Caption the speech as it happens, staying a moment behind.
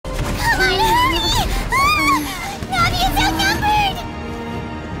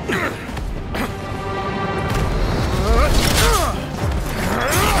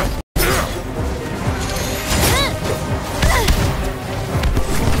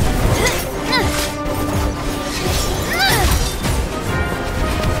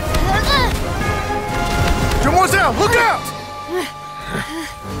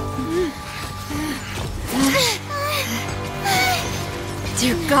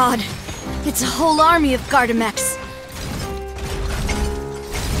God, it's a whole army of Gardamex.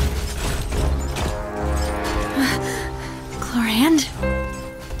 Chlorand?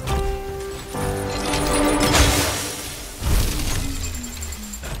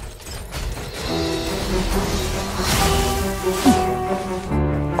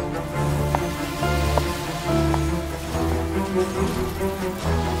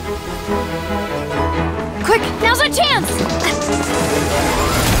 Quick, now's our chance!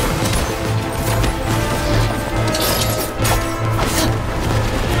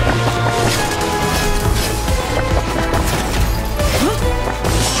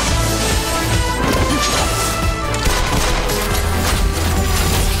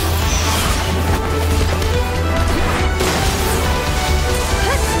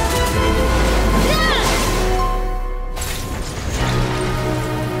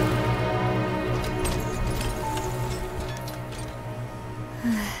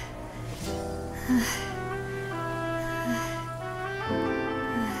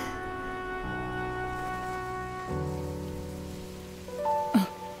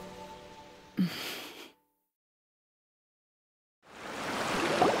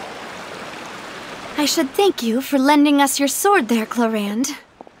 I should thank you for lending us your sword there, Chlorand.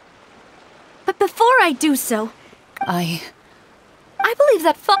 But before I do so, I believe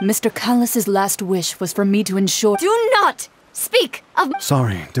that Mr. Callus's last wish was for me to ensure— Do not speak of—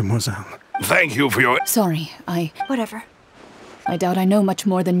 Sorry, demoiselle. Thank you for your— Sorry, Whatever. I doubt I know much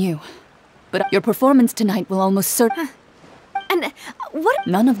more than you. But your performance tonight will almost certainly— And what—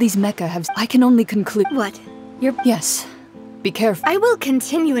 None of these mecha have— I can only conclude— What? Yes. Be careful. I will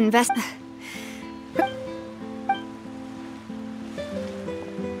continue invest—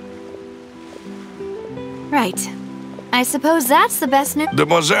 Right. I suppose that's the best news.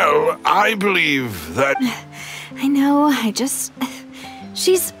 Demoiselle, I believe that— I know, I just...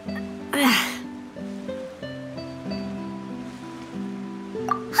 She's...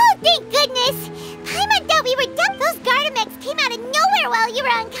 Oh, thank goodness! Paimon thought we were done. Those Gardamex came out of nowhere while you were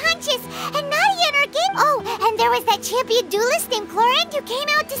unconscious, and Nadia and our gang— Oh, and there was that champion duelist named Chlorand who came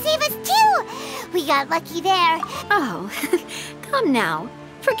out to save us too! We got lucky there. Oh, come now.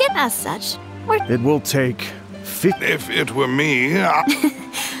 Forget us such. It will take 50. if it were me,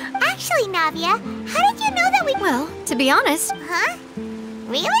 Actually, Navia, how did you know that we— Well, to be honest, Huh?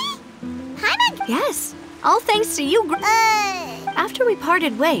 Really? Paimon— yes. All thanks to you. After we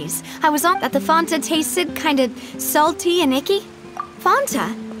parted ways, I was on that the Fanta tasted kind of salty and icky.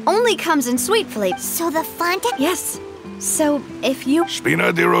 Fanta only comes in sweet flavors. So the Fanta— Yes. So, if you—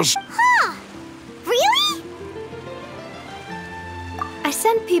 Spina de Ros— Huh? Really? I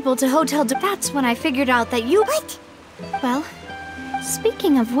sent people to Hotel de— That's when I figured out that you— What? Well,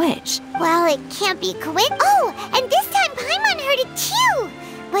 speaking of which— Well, it can't be Oh, and this time Paimon heard it too!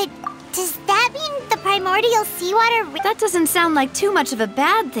 But does that mean the primordial seawater— That doesn't sound like too much of a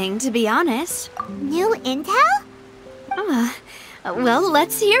bad thing, to be honest. New intel? Well,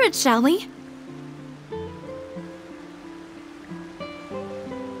 let's hear it, shall we?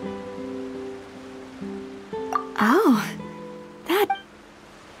 Oh, that...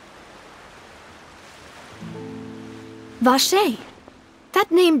 Vache.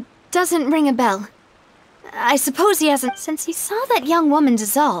 That name doesn't ring a bell. I suppose he hasn't— Since he saw that young woman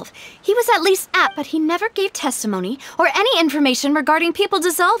dissolve, he was at least but he never gave testimony or any information regarding people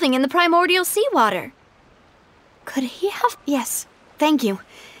dissolving in the primordial seawater. Could he have— Yes, thank you.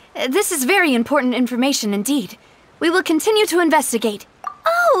 This is very important information indeed. We will continue to investigate.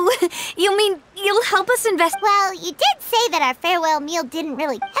 Oh, you mean you'll help us Well, you did say that our farewell meal didn't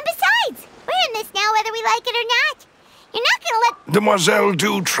really— And besides, we're in this now whether we like it or not. You're not gonna let— Demoiselle,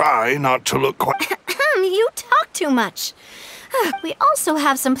 do try not to look quite— You talk too much. We also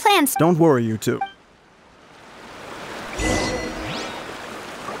have some plans. Don't worry, you two.